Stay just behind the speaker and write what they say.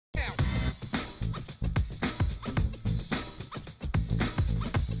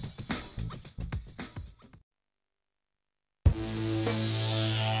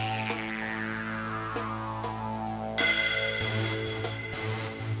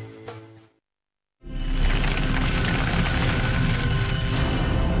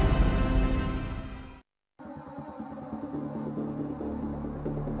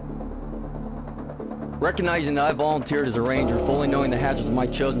Recognizing that I volunteered as a ranger, fully knowing the hazards of my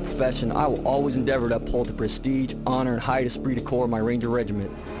chosen profession, I will always endeavor to uphold the prestige, honor, and high esprit de corps of my ranger regiment.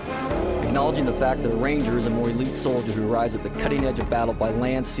 Acknowledging the fact that a ranger is a more elite soldier who arrives at the cutting edge of battle by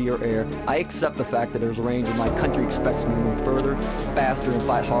land, sea, or air, I accept the fact that as a ranger, my country expects me to move further, faster, and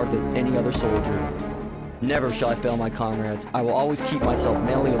fight harder than any other soldier. Never shall I fail my comrades. I will always keep myself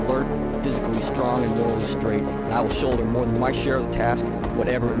mentally alert, physically strong, and morally straight. And I will shoulder more than my share of the task,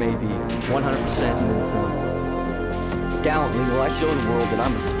 whatever it may be, 100% and then some. Gallantly will I show the world that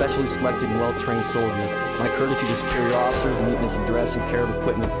I'm a specially selected and well-trained soldier. My courtesy to superior officers, neatness of dress, and care of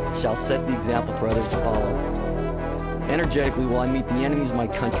equipment shall set the example for others to follow. Energetically will I meet the enemies of my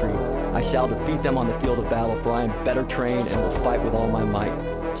country. I shall defeat them on the field of battle, for I am better trained and will fight with all my might.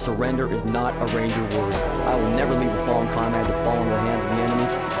 Surrender is not a ranger word. I will never leave a fallen comrade to fall into the hands of the enemy,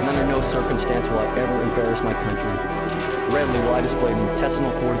 and under no circumstance will I ever embarrass my country. Readily will I display the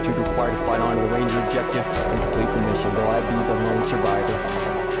intestinal fortitude required to fight on to the ranger objective and complete the mission, though I be the lone survivor.